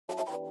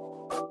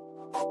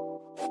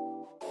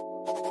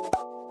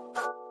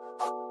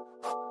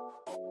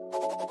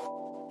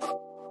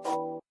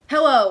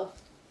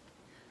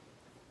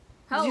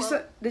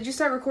Did you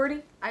start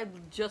recording? I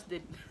just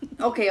did.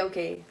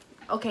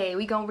 Okay.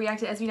 We gonna react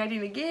to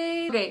SB19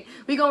 again. Okay,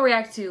 we gonna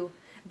react to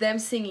them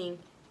singing.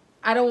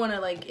 I don't wanna,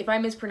 like, if I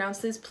mispronounce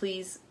this,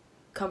 please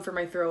come for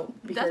my throat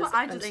because that's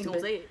why I just ain't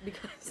gonna say it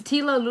because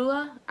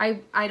TilaLuha.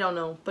 I don't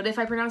know, but if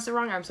I pronounce it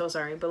wrong, I'm so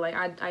sorry. But like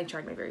I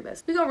tried my very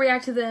best. We gonna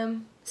react to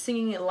them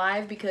singing it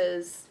live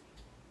because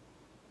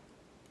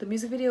the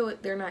music video,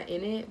 they're not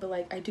in it, but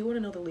like I do want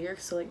to know the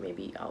lyrics, so like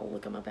maybe I'll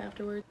look them up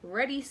afterwards.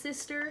 Ready,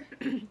 sister?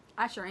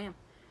 I sure am.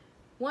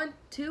 1,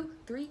 2,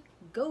 3,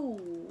 go.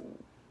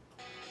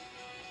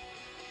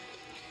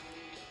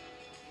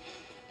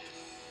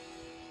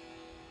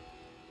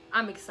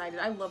 I'm excited.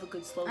 I love a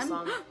good slow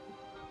song.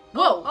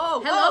 Whoa!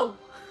 Oh, hello!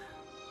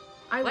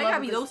 I Why love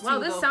gotta be those Wow,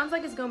 two, this though? sounds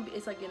like it's gonna be.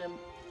 It's like in a.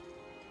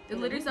 It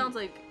literally sounds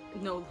like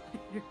no.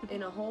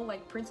 In a whole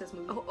like princess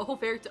movie. A whole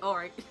fairy tale. All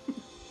right.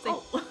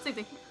 Same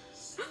thing.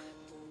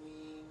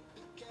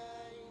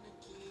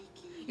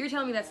 You're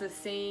telling me that's the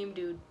same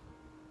dude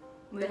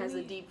that has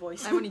a deep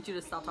voice. I need you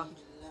to stop talking.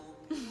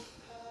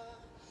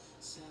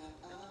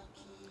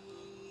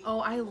 Oh,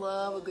 I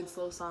love a good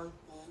slow song.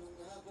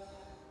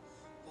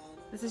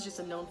 This is just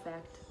a known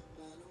fact.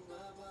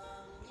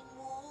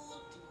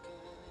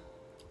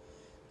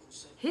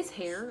 His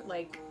hair,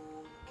 like,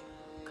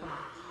 come on.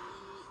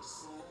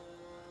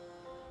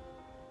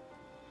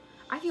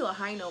 I feel a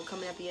high note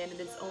coming at the end and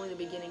it's only the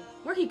beginning.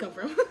 Where'd he come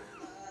from?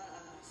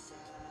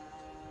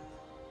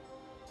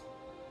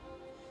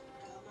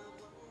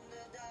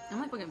 I'm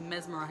like fucking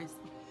mesmerized.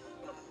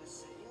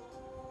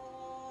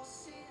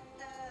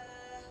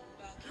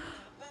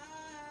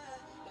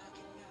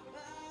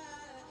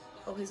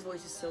 Oh, his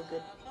voice is so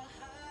good.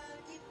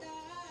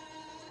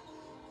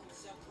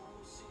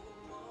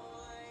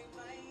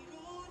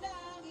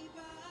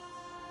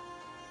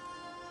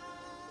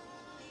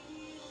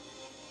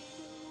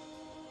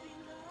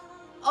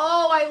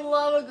 Oh, I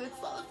love a good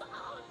slow song.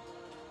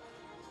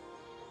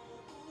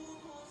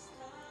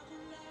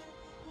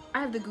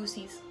 I have the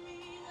goosies.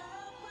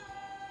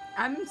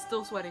 I'm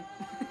still sweating.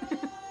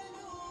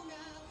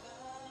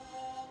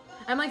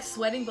 I'm like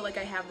sweating, but like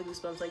I have the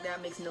goosebumps. Like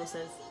that makes no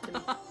sense to me.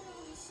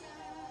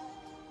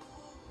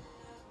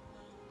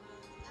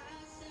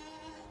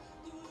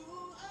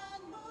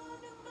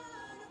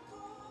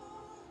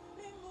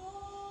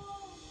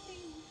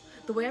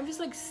 The way I'm just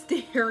like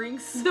staring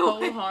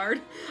so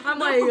hard. I'm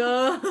like,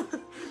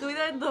 The way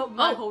that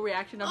my whole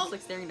reaction, I'm just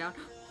like staring down.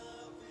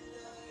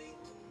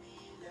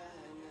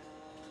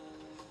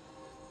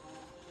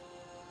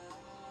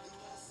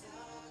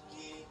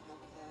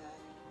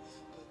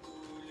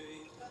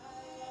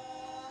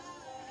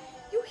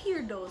 You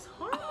hear those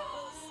harmonies?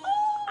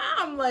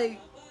 I'm like,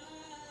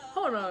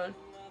 hold on.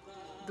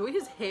 The way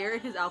his hair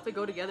and his outfit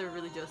go together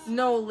really just...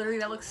 No, literally,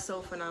 that looks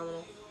so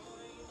phenomenal.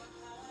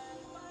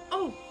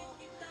 Oh.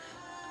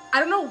 I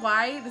don't know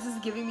why this is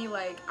giving me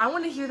like, I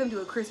want to hear them do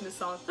a Christmas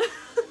song.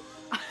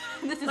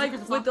 This is like, a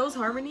Christmas with song. those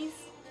harmonies.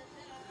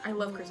 I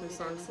love Christmas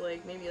songs, so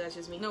like, maybe that's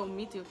just me. No,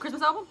 me too.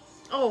 Christmas album?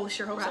 Oh,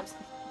 sure, hope Perhaps. so.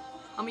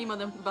 I'll email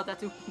them about that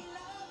too.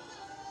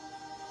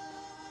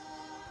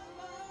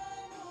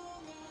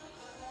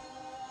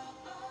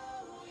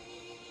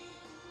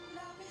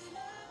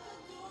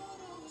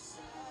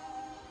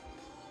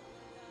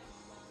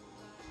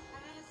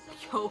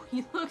 Yo,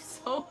 he looks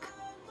so good.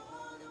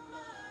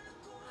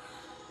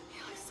 He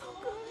looks so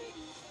good.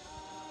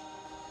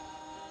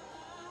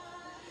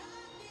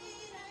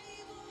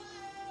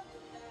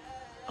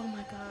 Oh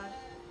my god.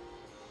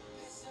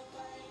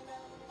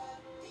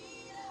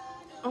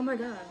 Oh my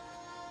god.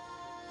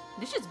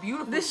 This shit's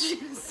beautiful. This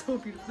shit is so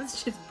beautiful.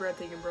 This shit's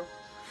breathtaking, bro.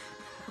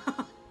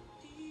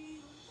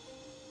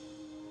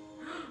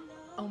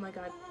 Oh my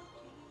god.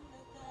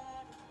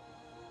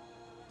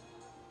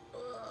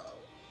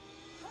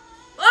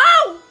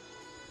 Oh!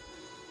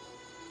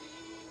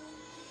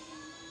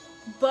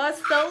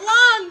 Bust the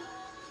lung!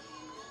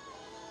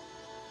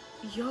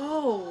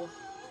 Yo.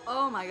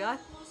 Oh my god.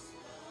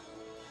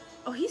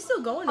 Oh, he's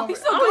still going. Oh, over. he's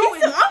still Oh,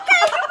 going. okay,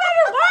 you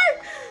better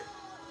work.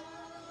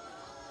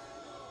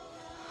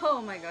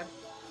 Oh my god.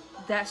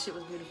 That shit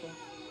was beautiful.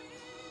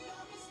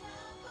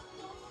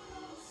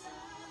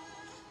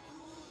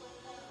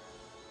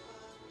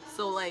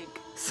 So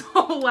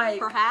like,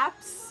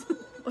 Perhaps.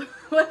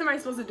 What am I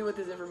supposed to do with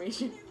this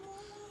information?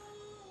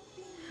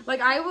 Like,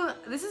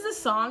 this is a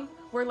song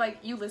where like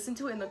you listen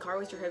to it in the car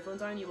with your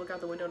headphones on and you look out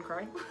the window and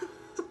cry.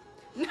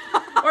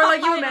 Or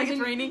like you imagine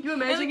it's raining. You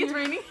imagine it's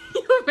raining.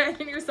 You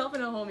imagine yourself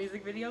in a whole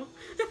music video.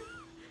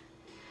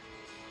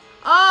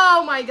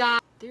 Oh my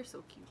god. They're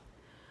so cute.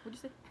 What'd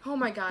you say? Oh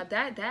my god.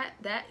 That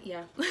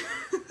yeah.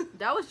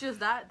 That was just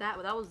that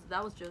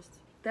was just.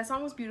 That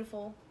song was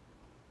beautiful.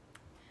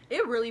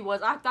 It really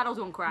was. I thought I was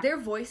gonna cry. Their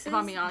voices, if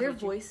I'm being honest their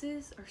with you.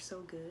 voices are so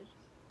good.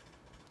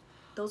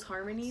 Those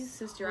harmonies,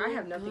 sister. I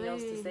have nothing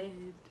else to say.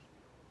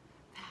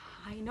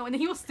 I know, and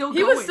then he was still going.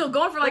 He was still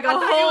going for like a I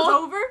whole. thought it was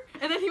over,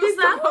 and then he was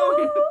still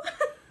going.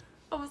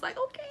 I was like,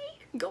 okay,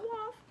 go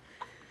off.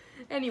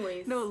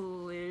 Anyways. No,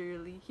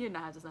 literally, he did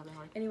not have to snap that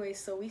hard. Anyways,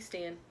 so we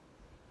stand.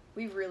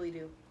 We really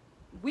do.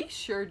 We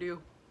sure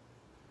do.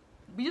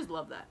 we just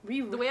love that.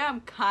 We the way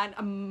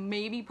I'm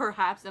maybe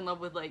perhaps in love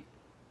with like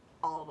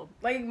all of them.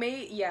 Like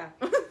yeah.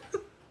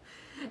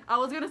 I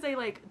was gonna say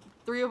like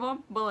 3 of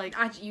them, but like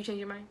You changed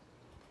your mind.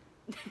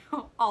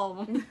 all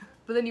of them.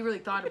 But then you really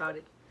thought about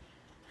it.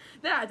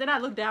 Then I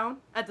look down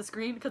at the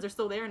screen because they're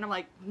still there, and I'm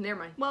like, never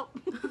mind. Well,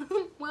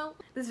 well,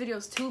 this video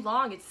is too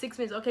long. It's 6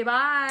 minutes. Okay,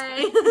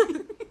 bye.